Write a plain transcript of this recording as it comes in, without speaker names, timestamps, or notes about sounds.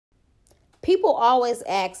People always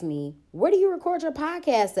ask me, where do you record your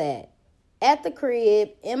podcast at? At the crib,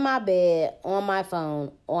 in my bed, on my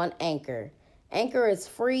phone, on Anchor. Anchor is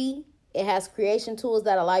free. It has creation tools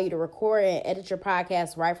that allow you to record and edit your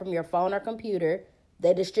podcast right from your phone or computer.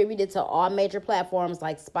 They distribute it to all major platforms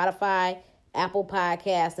like Spotify, Apple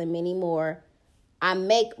Podcasts, and many more. I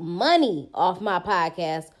make money off my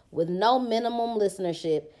podcast with no minimum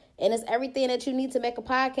listenership. And it's everything that you need to make a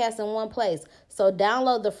podcast in one place. So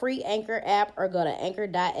download the free Anchor app or go to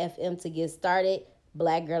anchor.fm to get started.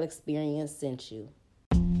 Black Girl Experience sent you.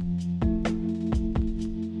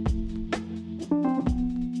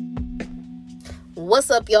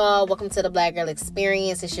 What's up, y'all? Welcome to the Black Girl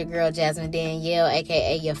Experience. It's your girl, Jasmine Danielle,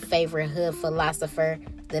 aka your favorite hood philosopher.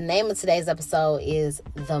 The name of today's episode is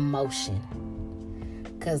The Motion.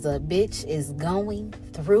 Because a bitch is going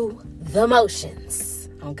through the motions.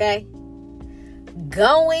 Okay?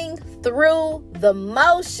 Going through the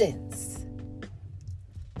motions.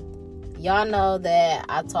 Y'all know that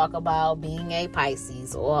I talk about being a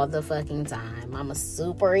Pisces all the fucking time. I'm a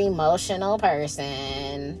super emotional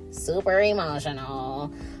person. Super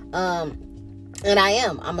emotional. And I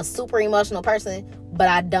am. I'm a super emotional person, but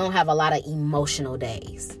I don't have a lot of emotional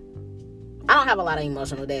days. I don't have a lot of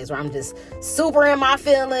emotional days where I'm just super in my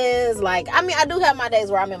feelings. Like, I mean, I do have my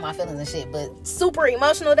days where I'm in my feelings and shit, but super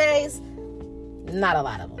emotional days, not a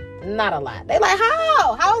lot of them. Not a lot. They like,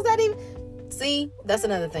 how? How is that even? See, that's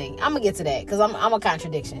another thing. I'm going to get to that because I'm a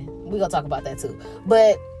contradiction. We're going to talk about that too.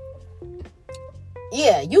 But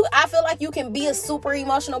yeah, I feel like you can be a super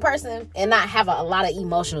emotional person and not have a lot of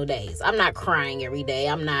emotional days. I'm not crying every day.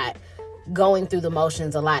 I'm not going through the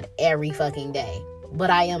motions a lot every fucking day. But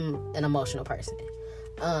I am an emotional person.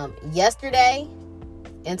 Yesterday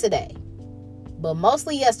and today, but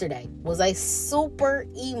mostly yesterday, was a super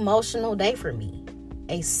emotional day for me.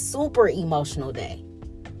 A super emotional day.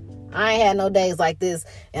 I ain't had no days like this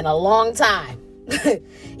in a long time.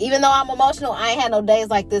 Even though I'm emotional, I ain't had no days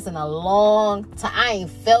like this in a long time. I ain't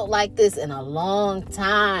felt like this in a long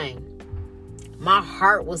time. My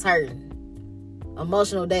heart was hurting.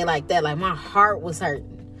 Emotional day like that, like my heart was hurting.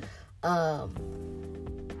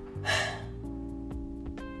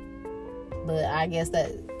 But I guess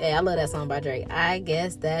that, hey, I love that song by Drake. I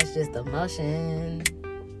guess that's just emotion.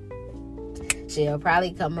 She'll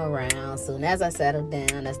probably come around soon as I settle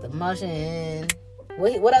down. That's the motion.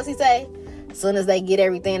 What else he say? Soon as they get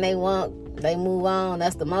everything they want, they move on.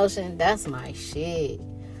 That's the motion. That's my shit.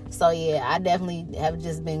 So yeah, I definitely have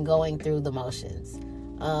just been going through the motions.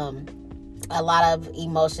 A lot of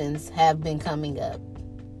emotions have been coming up.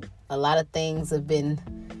 A lot of things have been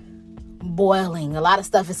boiling. A lot of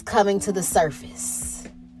stuff is coming to the surface.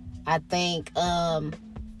 I think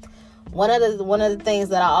one of the things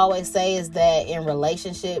that I always say is that in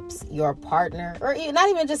relationships, your partner, or not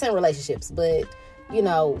even just in relationships, but you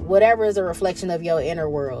know, whatever is a reflection of your inner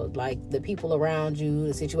world, like the people around you,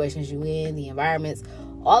 the situations you in, the environments,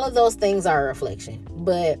 all of those things are a reflection.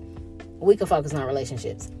 But we can focus on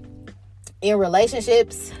relationships. In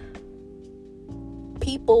relationships,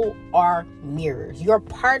 people are mirrors. Your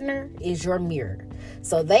partner is your mirror.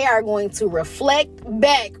 So they are going to reflect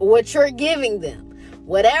back what you're giving them.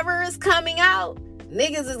 Whatever is coming out,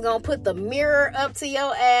 niggas is going to put the mirror up to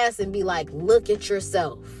your ass and be like, look at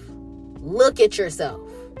yourself. Look at yourself.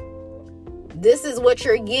 This is what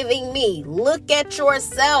you're giving me. Look at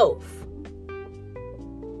yourself.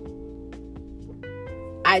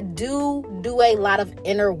 I do a lot of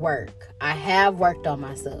inner work. I have worked on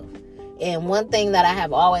myself. And one thing that I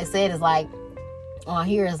have always said is like, on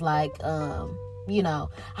here is like, you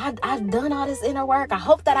know, I've done all this inner work. I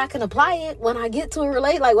hope that I can apply it when I get to a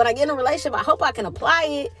relationship. Like when I get in a relationship, I hope I can apply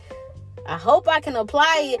it. I hope I can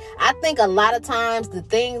apply it. I think a lot of times the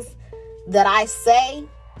things that I say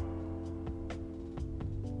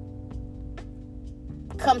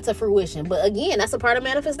come to fruition. But again, that's a part of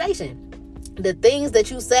manifestation. The things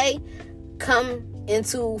that you say come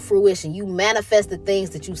into fruition. You manifest the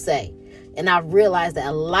things that you say. And I realized that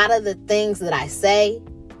a lot of the things that I say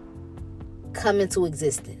come into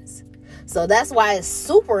existence. So that's why it's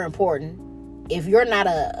super important, if you're not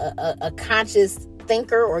a conscious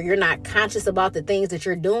thinker or you're not conscious about the things that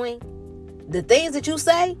you're doing, the things that you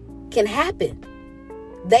say can happen.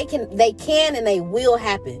 They can and they will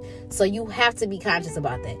happen. So you have to be conscious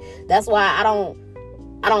about that. That's why I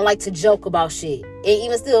don't like to joke about shit. And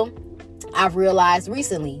even still, I've realized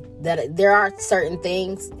recently that there are certain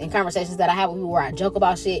things and conversations that I have with people where I joke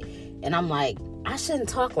about shit and I'm like, I shouldn't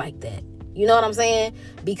talk like that. You know what I'm saying?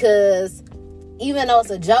 Because even though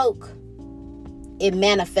it's a joke, it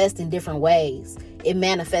manifests in different ways. it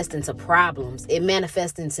manifests into problems. It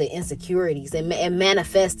manifests into insecurities. It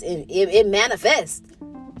manifests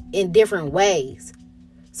in different ways.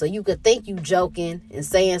 So you could think you joking and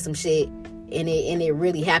saying some shit, and it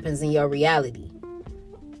really happens in your reality.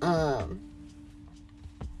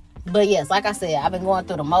 But yes, like I said, I've been going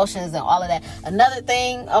through the motions and all of that. Another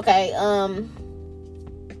thing, okay,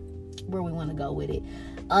 where we want to go with it.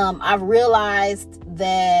 I've realized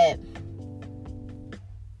that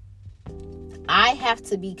I have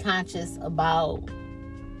to be conscious about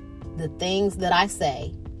the things that I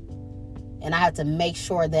say, and I have to make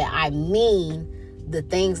sure that I mean the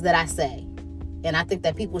things that I say. And I think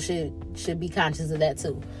that people should be conscious of that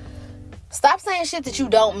too. Stop saying shit that you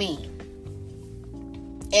don't mean.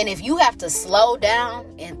 And if you have to slow down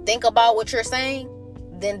and think about what you're saying,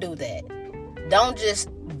 then do that. Don't just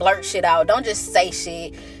blurt shit out. Don't just say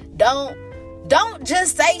shit. Don't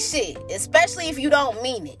just say shit, especially if you don't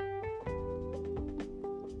mean it.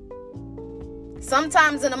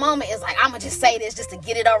 Sometimes in a moment, it's like, I'm going to just say this just to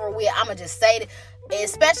get it over with. I'm going to just say it.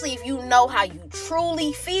 Especially if you know how you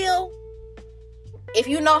truly feel. If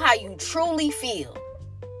you know how you truly feel,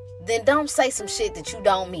 then don't say some shit that you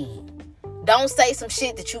don't mean. Don't say some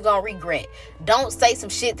shit that you're going to regret. Don't say some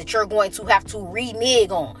shit that you're going to have to renege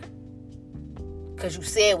on. Because you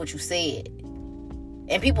said what you said.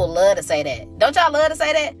 And people love to say that. Don't y'all love to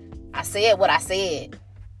say that? I said what I said.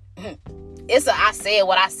 It's a I said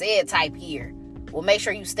what I said type here. Well, make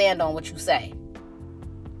sure you stand on what you say.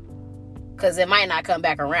 Because it might not come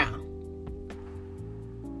back around.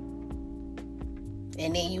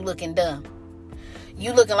 And then you looking dumb.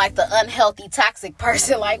 You looking like the unhealthy, toxic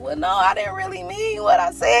person. Like, well, no, I didn't really mean what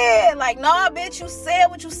I said. Like, no, bitch, you said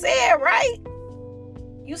what you said, right?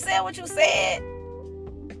 You said what you said.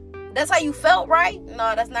 That's how you felt, right?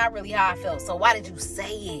 No, that's not really how I felt. So why did you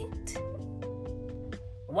say it?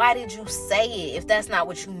 Why did you say it if that's not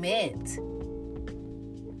what you meant?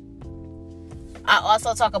 I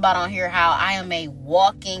also talk about on here how I am a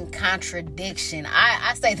walking contradiction.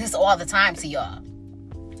 I say this all the time to y'all.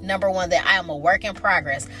 Number one, that I am a work in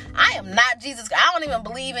progress. I am not Jesus. I don't even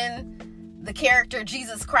believe in the character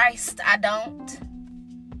Jesus Christ. I don't.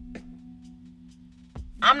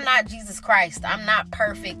 I'm not Jesus Christ. I'm not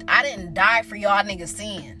perfect. I didn't die for y'all niggas'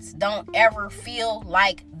 sins. Don't ever feel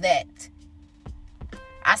like that.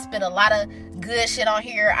 I spit a lot of good shit on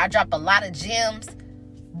here. I drop a lot of gems.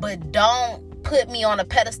 But don't put me on a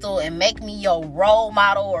pedestal and make me your role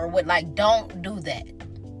model or what. Like, don't do that.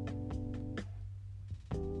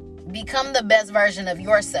 Become the best version of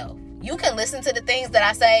yourself. You can listen to the things that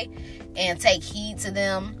I say and take heed to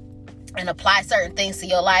them and apply certain things to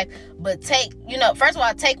your life. But first of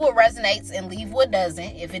all, take what resonates and leave what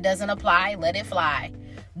doesn't. If it doesn't apply, let it fly.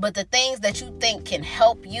 But the things that you think can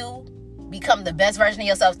help you become the best version of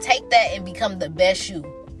yourself, take that and become the best you.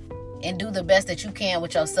 And do the best that you can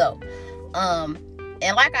with yourself.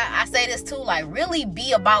 And like I say this too, like, really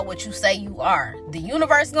be about what you say you are. The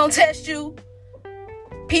universe gonna test you.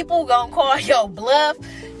 People gonna call your bluff.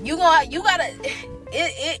 You gotta,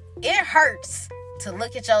 it hurts to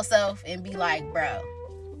look at yourself and be like, bro,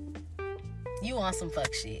 you on some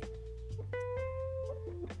fuck shit.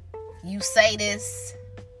 You say this,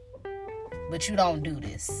 but you don't do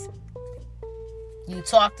this. You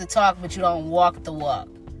talk the talk, but you don't walk the walk.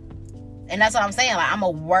 And that's what I'm saying. Like, I'm a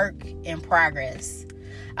work in progress.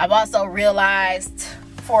 I've also realized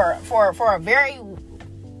for a very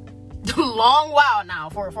long while now,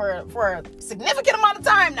 for a significant amount of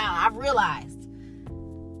time now, I've realized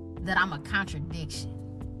that I'm a contradiction.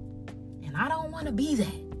 And I don't want to be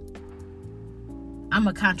that. I'm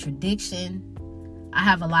a contradiction. I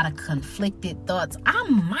have a lot of conflicted thoughts. I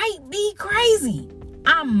might be crazy.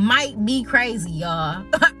 Y'all.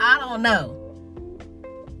 I don't know.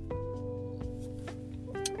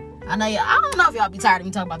 I don't know if y'all be tired of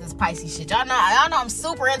me talking about this Pisces shit. Y'all know I'm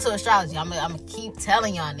super into astrology. I'm gonna keep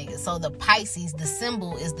telling y'all niggas. So the Pisces, the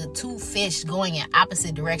symbol is the two fish going in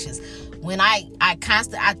opposite directions. When I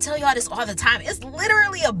tell y'all this all the time, it's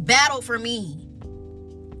literally a battle for me.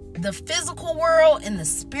 The physical world and the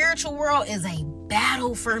spiritual world is a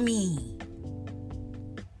battle for me.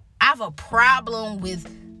 I have a problem with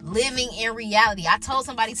living in reality. I told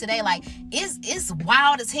somebody today, like, it's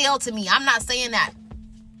wild as hell to me. I'm not saying that.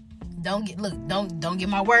 Don't get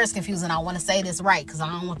my words confused, and I want to say this right, because I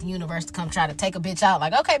don't want the universe to come try to take a bitch out.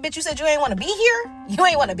 Like, okay, bitch, you said you ain't want to be here? You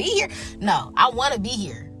ain't want to be here? No, I want to be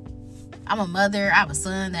here. I'm a mother. I have a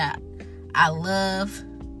son that I love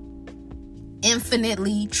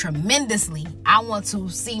infinitely, tremendously. I want to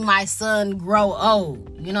see my son grow old.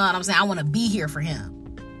 You know what I'm saying? I want to be here for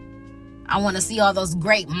him. I want to see all those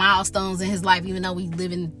great milestones in his life, even though we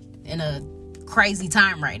live in a crazy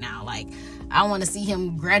time right now. Like, I want to see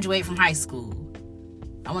him graduate from high school.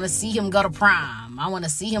 I want to see him go to prom. I want to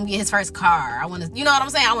see him get his first car. I want to, you know what I'm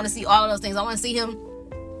saying? I want to see all of those things. I want to see him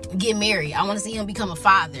get married. I want to see him become a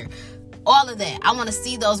father. All of that. I want to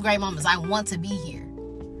see those great moments. I want to be here.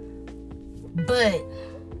 But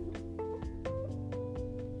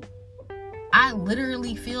I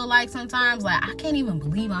literally feel like sometimes, like, I can't even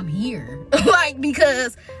believe I'm here. Like,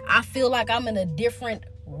 because I feel like I'm in a different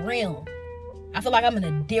realm. I feel like I'm in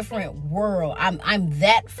a different world. I'm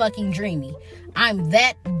that fucking dreamy. I'm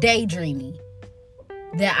that daydreamy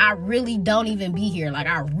that I really don't even be here. Like,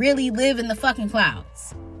 I really live in the fucking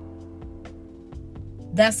clouds.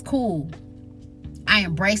 That's cool. I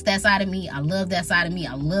embrace that side of me. I love that side of me.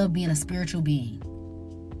 I love being a spiritual being.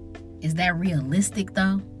 Is that realistic,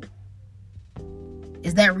 though?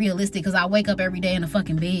 Is that realistic? Because I wake up every day in a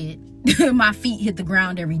fucking bed. My feet hit the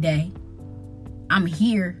ground every day. I'm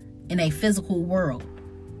here in a physical world.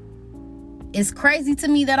 It's crazy to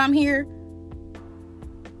me that I'm here,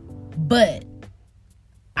 but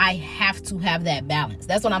I have to have that balance.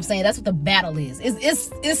 That's what I'm saying. That's what the battle is.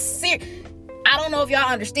 It's serious. I don't know if y'all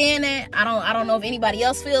understand that. I don't know if anybody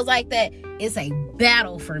else feels like that. It's a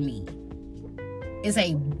battle for me. It's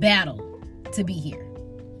a battle to be here.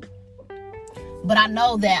 But I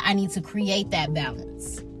know that I need to create that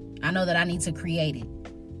balance. I know that I need to create it.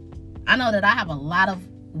 I know that I have a lot of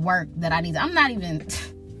work that I need. I'm not even...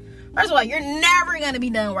 First of all, you're never going to be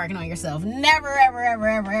done working on yourself. Never, ever, ever,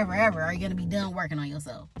 ever, ever, ever are you going to be done working on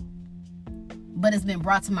yourself. But it's been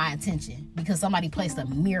brought to my attention because somebody placed a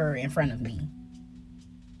mirror in front of me.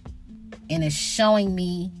 And it's showing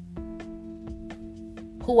me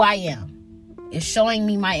who I am. It's showing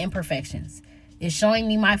me my imperfections. It's showing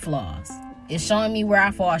me my flaws. It's showing me where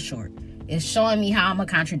I fall short. It's showing me how I'm a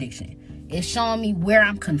contradiction. It's showing me where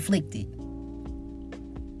I'm conflicted.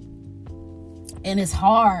 And it's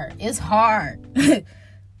hard. It's hard.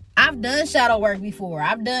 I've done shadow work before.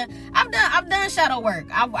 I've done shadow work.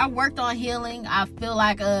 I've worked on healing. I feel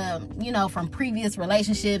like, from previous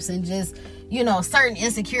relationships and just, certain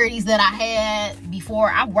insecurities that I had before,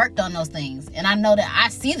 I worked on those things. And I know that I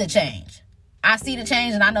see the change. I see the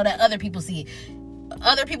change, and I know that other people see it.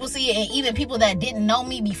 Other people see it, and even people that didn't know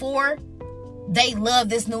me before, they love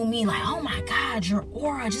this new me. Like, oh my God, your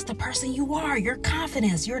aura, just the person you are, your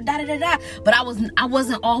confidence, your da-da-da-da. But I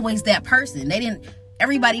wasn't always that person.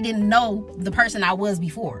 Everybody didn't know the person I was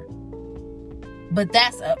before. But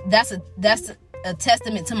that's a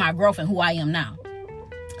testament to my growth and who I am now.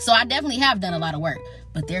 So I definitely have done a lot of work,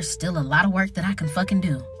 but there's still a lot of work that I can fucking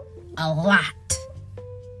do. A lot.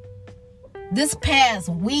 This past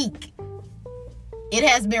week, it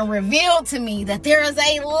has been revealed to me that there is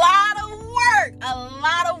a lot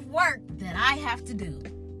of work that I have to do.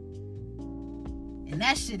 And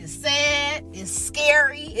that shit is sad. It's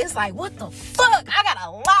scary. It's like, what the fuck? I got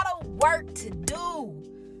a lot of work to do.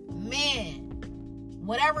 Man.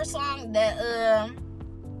 Whatever song that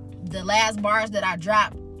the last bars that I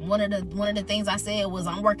dropped, one of the things I said was,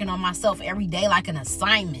 I'm working on myself every day like an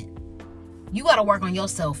assignment. You got to work on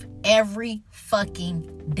yourself every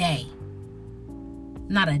fucking day.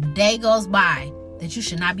 Not a day goes by that you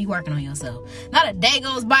should not be working on yourself. Not a day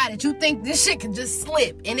goes by that you think this shit can just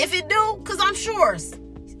slip. And if it do, because I'm sure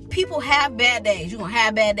people have bad days. You're going to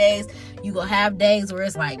have bad days. You're going to have days where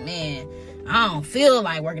it's like, man, I don't feel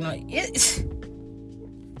like working on it.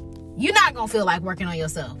 You're not going to feel like working on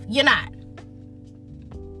yourself. You're not.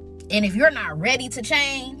 And if you're not ready to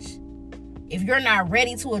change, if you're not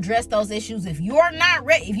ready to address those issues, if you're not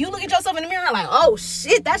ready, if you look at yourself in the mirror like, oh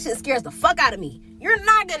shit, that shit scares the fuck out of me, you're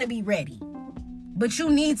not going to be ready. But you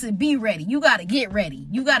need to be ready. You got to get ready.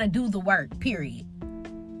 You got to do the work, period.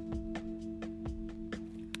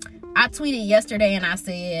 I tweeted yesterday and I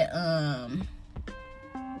said,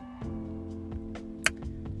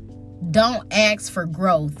 don't ask for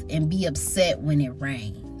growth and be upset when it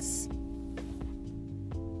rains.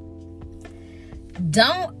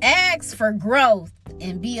 Don't ask for growth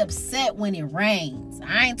and be upset when it rains.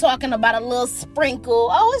 I ain't talking about a little sprinkle.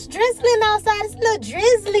 Oh, it's drizzling outside. It's a little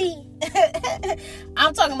drizzly.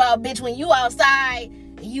 I'm talking about, bitch, when you outside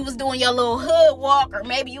and you was doing your little hood walk, or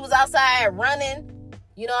maybe you was outside running,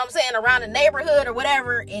 you know what I'm saying, around the neighborhood or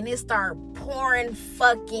whatever, and it started pouring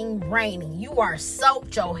fucking raining. You are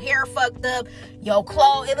soaked, your hair fucked up, your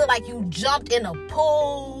clothes, it looked like you jumped in a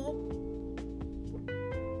pool.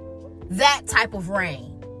 That type of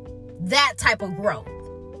rain. That type of growth.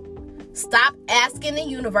 Stop asking the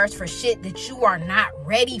universe for shit that you are not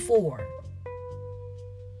ready for.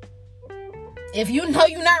 If you know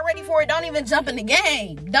you're not ready for it, don't even jump in the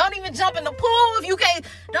game. Don't even jump in the pool if you can't.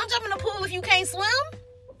 Don't jump in the pool if you can't swim.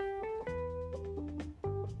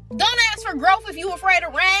 Don't ask for growth if you're afraid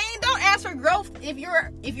of rain. Don't ask for growth if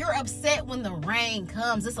you're upset when the rain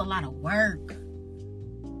comes. It's a lot of work.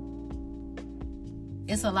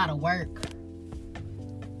 It's a lot of work.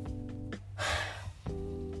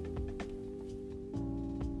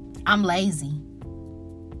 I'm lazy.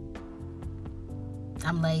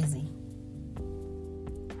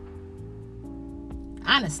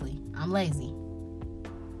 Honestly, I'm lazy.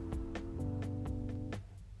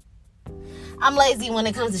 I'm lazy when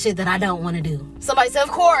it comes to shit that I don't want to do. Somebody said,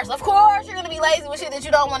 of course you're going to be lazy with shit that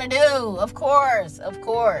you don't want to do. Of course.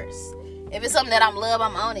 If it's something that I'm love,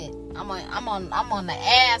 I'm on it. I'm on the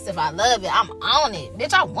ass. If I love it, I'm on it.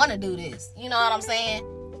 Bitch, I want to do this. You know what I'm saying?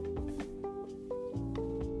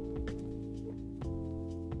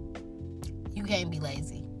 You can't be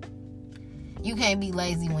lazy. You can't be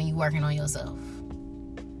lazy when you're working on yourself.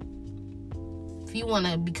 If you want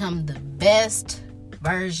to become the best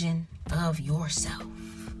version of yourself,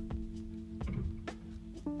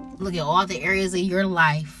 look at all the areas of your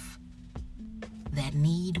life that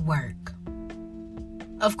need work.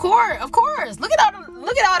 Of course. Look at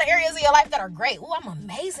all the areas of your life that are great. Oh, I'm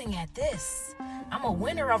amazing at this. I'm a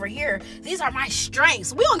winner over here. These are my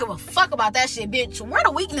strengths. We don't give a fuck about that shit, bitch. Where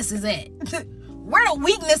the weaknesses at?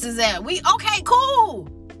 Okay, cool.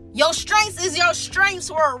 Your strengths is your strengths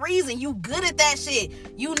for a reason. You good at that shit.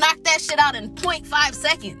 You knock that shit out in 0.5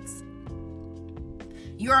 seconds.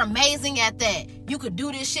 You're amazing at that. You could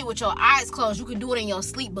do this shit with your eyes closed. You could do it in your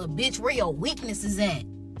sleep. But bitch, where your weaknesses at?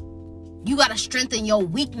 You gotta strengthen your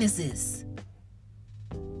weaknesses.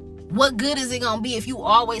 What good is it gonna be if you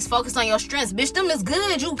always focus on your strengths? Bitch, them is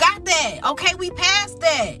good. You got that. Okay, we passed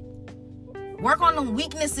that. Work on them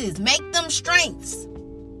weaknesses. Make them strengths.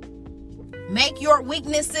 Make your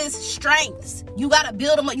weaknesses strengths. You gotta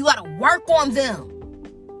build them up. You gotta work on them.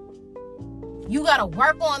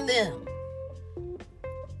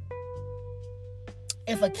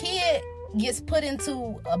 If a kid gets put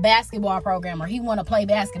into a basketball program or he want to play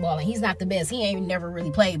basketball and he's not the best, he ain't never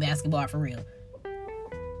really played basketball for real,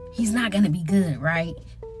 he's not gonna be good, right?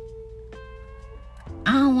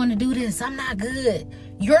 I don't want to do this. I'm not good.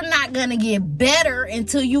 You're not gonna get better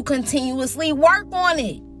until you continuously work on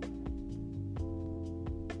it.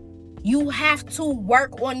 You have to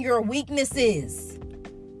work on your weaknesses.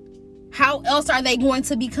 How else are they going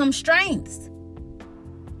to become strengths?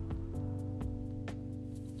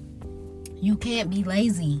 You can't be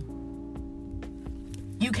lazy.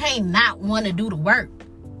 You can't not want to do the work.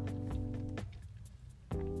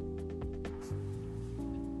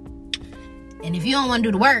 And if you don't want to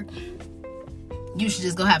do the work, you should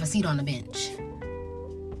just go have a seat on the bench.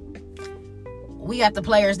 We got the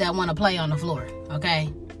players that want to play on the floor,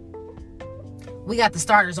 okay? We got the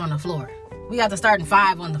starters on the floor. We got the starting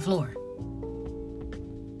five on the floor.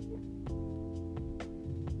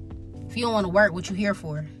 If you don't want to work, what you here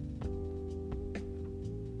for?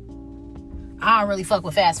 I don't really fuck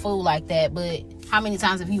with fast food like that, but how many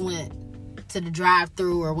times have you went to the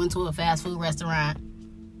drive-thru or went to a fast food restaurant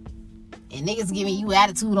and niggas giving you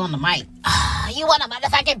attitude on the mic? You want a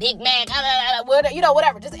motherfucking Big Mac? You know,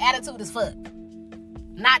 whatever. Just attitude as fuck.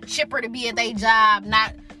 Not chipper to be at their job.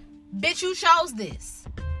 Not, bitch, you chose this.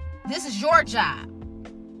 This is your job.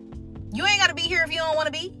 You ain't got to be here if you don't want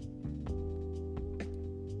to be.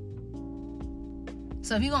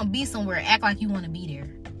 So if you're going to be somewhere, act like you want to be there.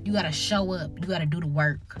 You got to show up. You got to do the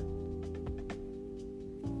work.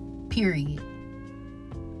 Period.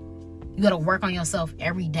 You got to work on yourself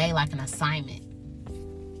every day like an assignment.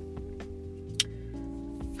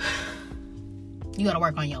 You got to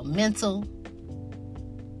work on your mental.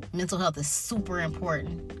 Mental health is super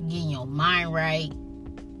important. Getting your mind right.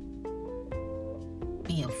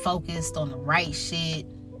 Being focused on the right shit.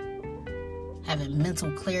 Having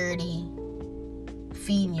mental clarity.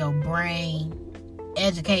 Feeding your brain.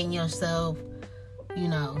 Educating yourself. You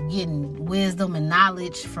know, getting wisdom and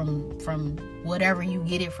knowledge from whatever you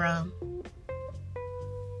get it from.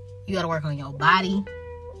 You got to work on your body.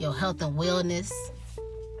 Your health and wellness.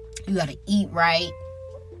 You got to eat right.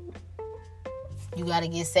 You got to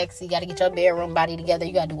get sexy. You got to get your bedroom body together.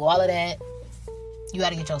 You got to do all of that. You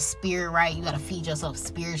got to get your spirit right. You got to feed yourself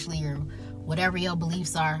spiritually or whatever your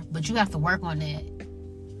beliefs are. But you have to work on that.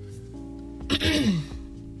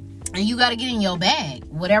 And you got to get in your bag.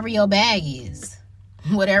 Whatever your bag is.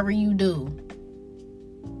 Whatever you do.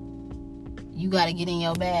 You got to get in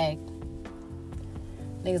your bag.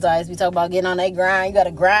 Niggas always be talking about getting on that grind. You got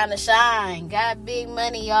to grind to shine. Got big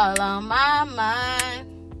money all on my mind.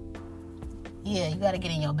 Yeah, you got to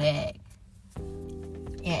get in your bag.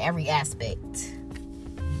 In every aspect.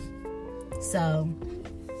 So,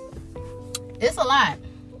 it's a lot.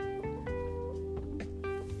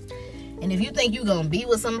 And if you think you gonna be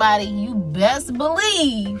with somebody, you best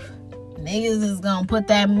believe niggas is gonna put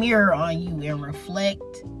that mirror on you and reflect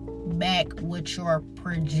back what you're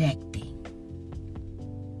projecting.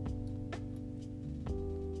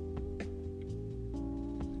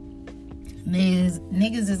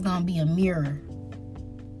 Niggas is gonna be a mirror.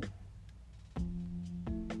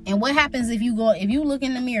 And what happens if you look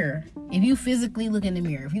in the mirror, if you physically look in the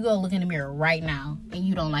mirror, if you go look in the mirror right now and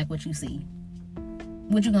you don't like what you see,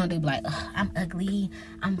 what you gonna do? Be like, I'm ugly,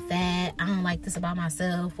 I'm fat, I don't like this about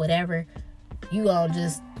myself, whatever. You gonna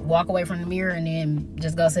just walk away from the mirror and then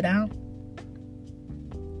just go sit down?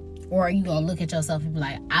 Or are you gonna look at yourself and be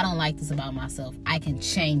like, I don't like this about myself, I can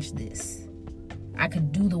change this. I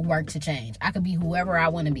could do the work to change. I could be whoever I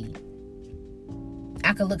want to be.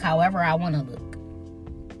 I could look however I want to look.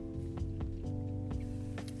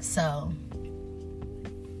 So,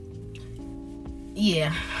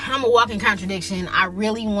 yeah, I'm a walking contradiction. I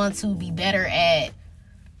really want to be better at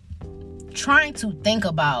trying to think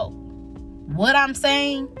about what I'm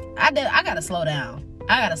saying. I gotta slow down.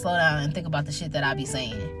 I gotta slow down and think about the shit that I be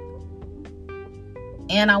saying.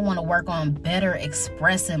 And I want to work on better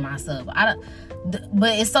expressing myself.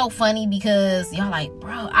 But it's so funny because y'all like,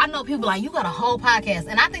 bro, I know people like, you got a whole podcast.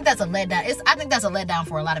 And I think that's a letdown. I think that's a letdown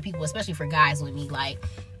for a lot of people, especially for guys with me. Like,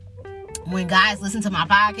 when guys listen to my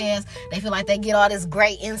podcast, they feel like they get all this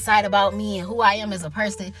great insight about me and who I am as a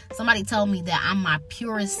person. Somebody told me that I'm my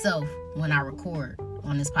purest self when I record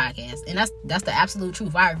on this podcast. And that's the absolute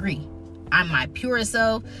truth. I agree. I'm my purest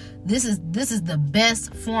self. This is the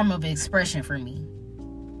best form of expression for me.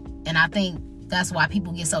 And I think that's why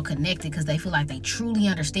people get so connected, because they feel like they truly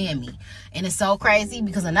understand me. And it's so crazy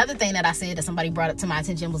because another thing that I said that somebody brought up to my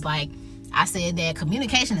attention was like, I said that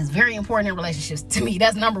communication is very important in relationships. To me,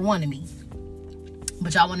 that's number one to me.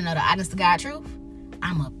 But y'all want to know the honest to God truth?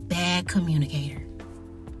 I'm a bad communicator.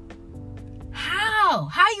 How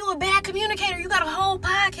you a bad communicator? You got a whole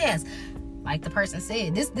podcast. Like the person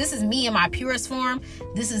said, this is me in my purest form.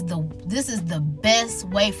 This is the best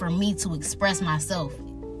way for me to express myself.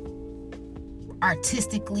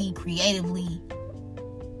 Artistically, creatively.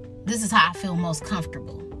 This is how I feel most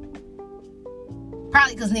comfortable.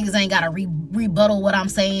 Probably because niggas ain't gotta rebuttal what I'm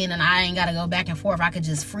saying, and I ain't gotta go back and forth. I could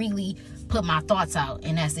just freely put my thoughts out,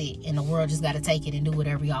 and that's it. And the world just gotta take it and do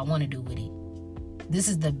whatever y'all want to do with it. This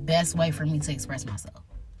is the best way for me to express myself.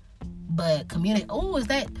 But is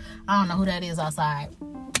that? I don't know who that is outside.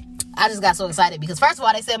 I just got so excited because first of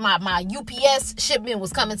all, they said my UPS shipment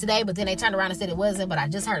was coming today, but then they turned around and said it wasn't. But I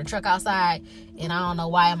just heard a truck outside, and I don't know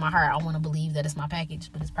why in my heart I want to believe that it's my package,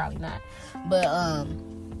 but it's probably not. But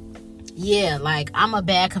yeah, like I'm a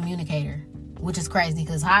bad communicator, which is crazy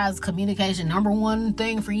because how is communication number one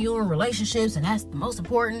thing for you in relationships, and that's the most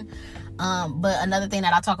important. But another thing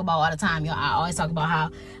that I talk about all the time, y'all, I always talk about how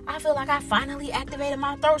I feel like I finally activated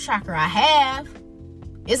my throat chakra. I have.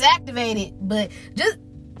 It's activated, but just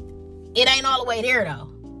it ain't all the way there though.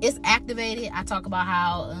 It's activated. I talk about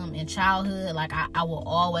how in childhood, like I will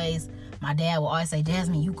always, my dad will always say,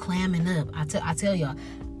 Jasmine, you clamming up. I tell y'all,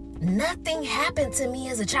 nothing happened to me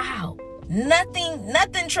as a child.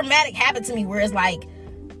 Nothing traumatic happened to me where it's like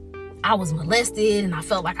I was molested and I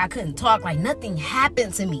felt like I couldn't talk. Like nothing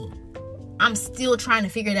happened to me. I'm still trying to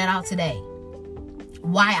figure that out today.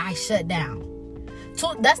 Why I shut down.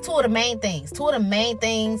 That's two of the main things. Two of the main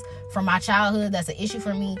things from my childhood that's an issue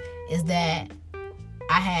for me is that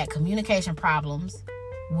I had communication problems,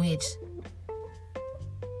 which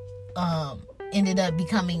ended up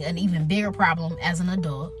becoming an even bigger problem as an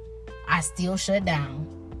adult. I still shut down.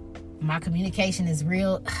 My communication is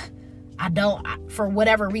real. For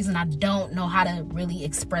whatever reason, I don't know how to really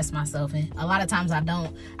express myself. And a lot of times I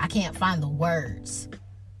can't find the words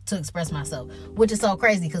to express myself, which is so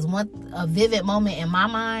crazy because a vivid moment in my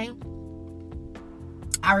mind,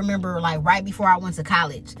 I remember like right before I went to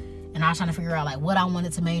college and I was trying to figure out like what I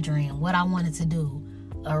wanted to major in, what I wanted to do.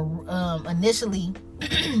 Initially,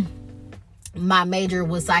 my major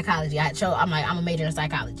was psychology. I'm a major in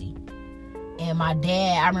psychology. And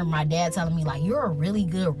I remember my dad telling me like, you're a really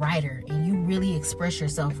good writer and you really express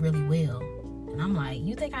yourself really well. And I'm like,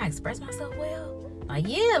 you think I express myself well? Like,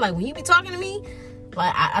 yeah, like when you be talking to me,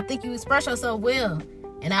 like I think you express yourself well.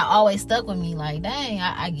 And that always stuck with me like, dang,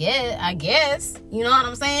 I guess, you know what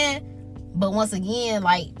I'm saying? But once again,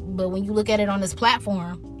 but when you look at it on this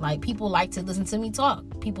platform, like people like to listen to me talk.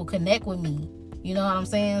 People connect with me. You know what I'm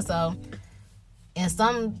saying? So in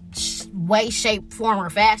some way, shape, form,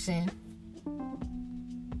 or fashion,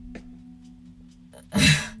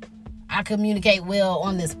 I communicate well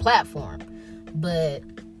on this platform. But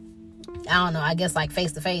I don't know, I guess like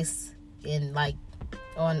face to face and like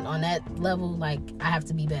on that level, like I have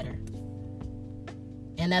to be better.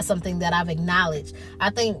 And that's something that I've acknowledged.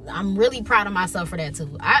 I think I'm really proud of myself for that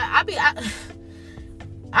too. I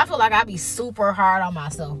feel like I be super hard on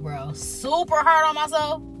myself, bro. Super hard on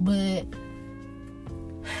myself. But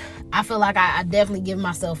I feel like I definitely give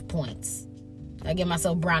myself points. I give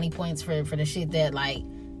myself brownie points for the shit that, like,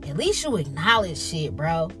 at least you acknowledge shit,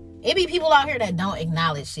 bro. It be people out here that don't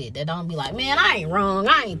acknowledge shit. That don't be like, man, I ain't wrong.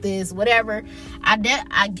 I ain't this, whatever.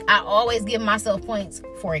 I always give myself points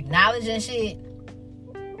for acknowledging shit.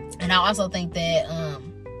 And I also think that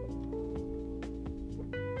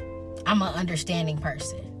I'm an understanding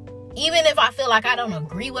person. Even if I feel like I don't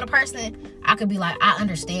agree with a person, I could be like, I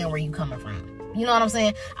understand where you coming from. You know what I'm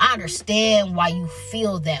saying? I understand why you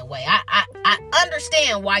feel that way. I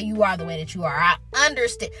understand why you are the way that you are. I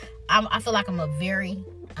understand. I feel like I'm a very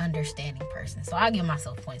understanding person. So I give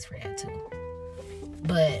myself points for that too.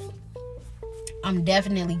 But I'm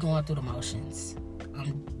definitely going through the motions.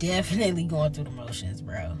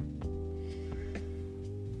 Bro.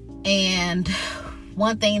 And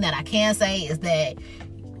one thing that I can say is that,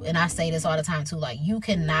 and I say this all the time too, like, you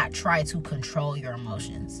cannot try to control your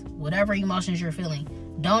emotions. Whatever emotions you're feeling,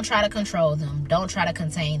 don't try to control them. Don't try to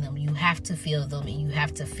contain them. You have to feel them, and you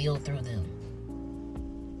have to feel through them.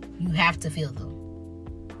 You have to feel them.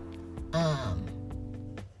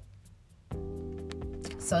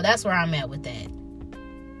 So that's where I'm at with that.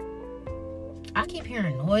 I keep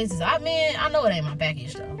hearing noises. I know it ain't my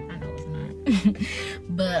package though. I know it's not.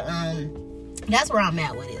 But that's where I'm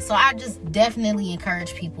at with it. So I just definitely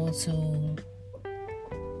encourage people to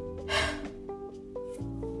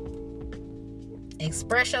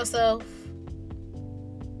express yourself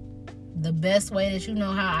the best way that you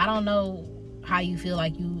know how. I don't know how you feel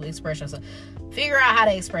like you express yourself. Figure out how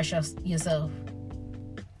to express yourself.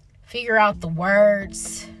 Figure out the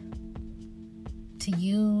words to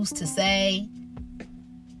use, to say.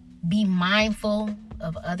 Be mindful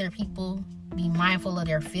of other people. Be mindful of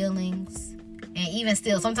their feelings. And even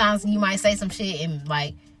still, sometimes you might say some shit and,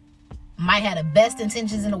 like, might have the best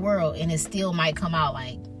intentions in the world, and it still might come out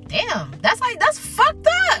like, damn, that's fucked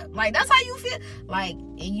up. Like, that's how you feel. Like,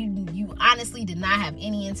 and you honestly did not have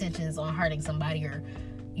any intentions on hurting somebody, or,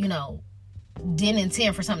 you know, didn't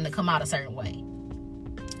intend for something to come out a certain way.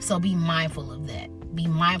 So be mindful of that. Be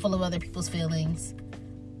mindful of other people's feelings.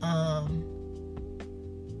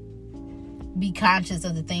 Be conscious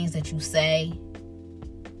of the things that you say.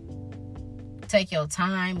 Take your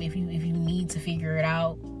time if you need to figure it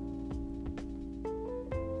out.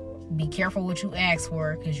 Be careful what you ask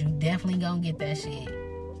for, because you definitely gonna get that shit.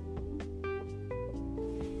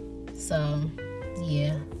 So,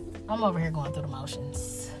 yeah. I'm over here going through the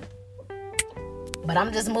motions. But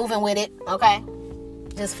I'm just moving with it, okay?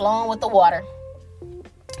 Just flowing with the water.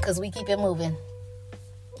 Because we keep it moving.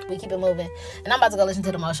 And I'm about to go listen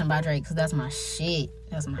to The Motion by Drake, because that's my shit.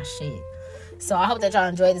 So I hope that y'all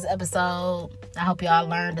enjoyed this episode. I hope y'all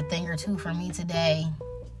learned a thing or two from me today.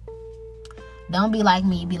 Don't be like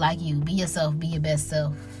me, be like you. Be yourself, be your best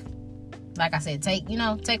self. Like I said, take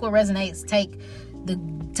what resonates. Take the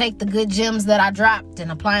good gems that I dropped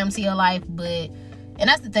and apply them to your life. And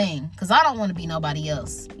that's the thing, because I don't want to be nobody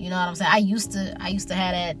else. You know what I'm saying? I used to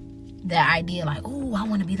have that idea, like, oh, I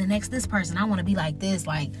want to be the next this person. I want to be like this.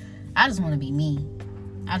 Like, I just want to be me.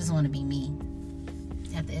 At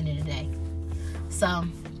the end of the day. So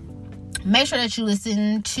make sure that you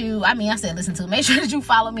listen to, make sure that you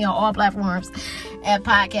follow me on all platforms at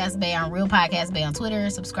Podcast Bay, on Real Podcast Bay on Twitter.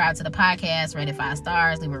 Subscribe to the podcast, rate it 5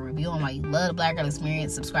 stars, leave a review on why you love the Black Girl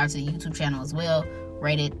Experience. Subscribe to the YouTube channel as well,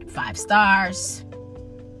 rate it 5 stars.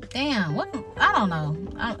 Damn, I don't know.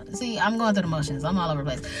 I'm going through the motions. I'm all over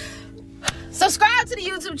the place. Subscribe to the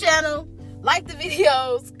YouTube channel, like the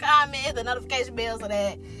videos, comment, hit the notification bell so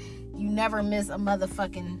that you never miss a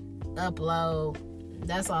motherfucking upload.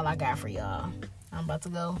 That's all I got for y'all. I'm about to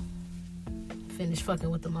go finish fucking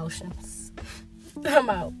with the motions. I'm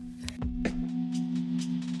out.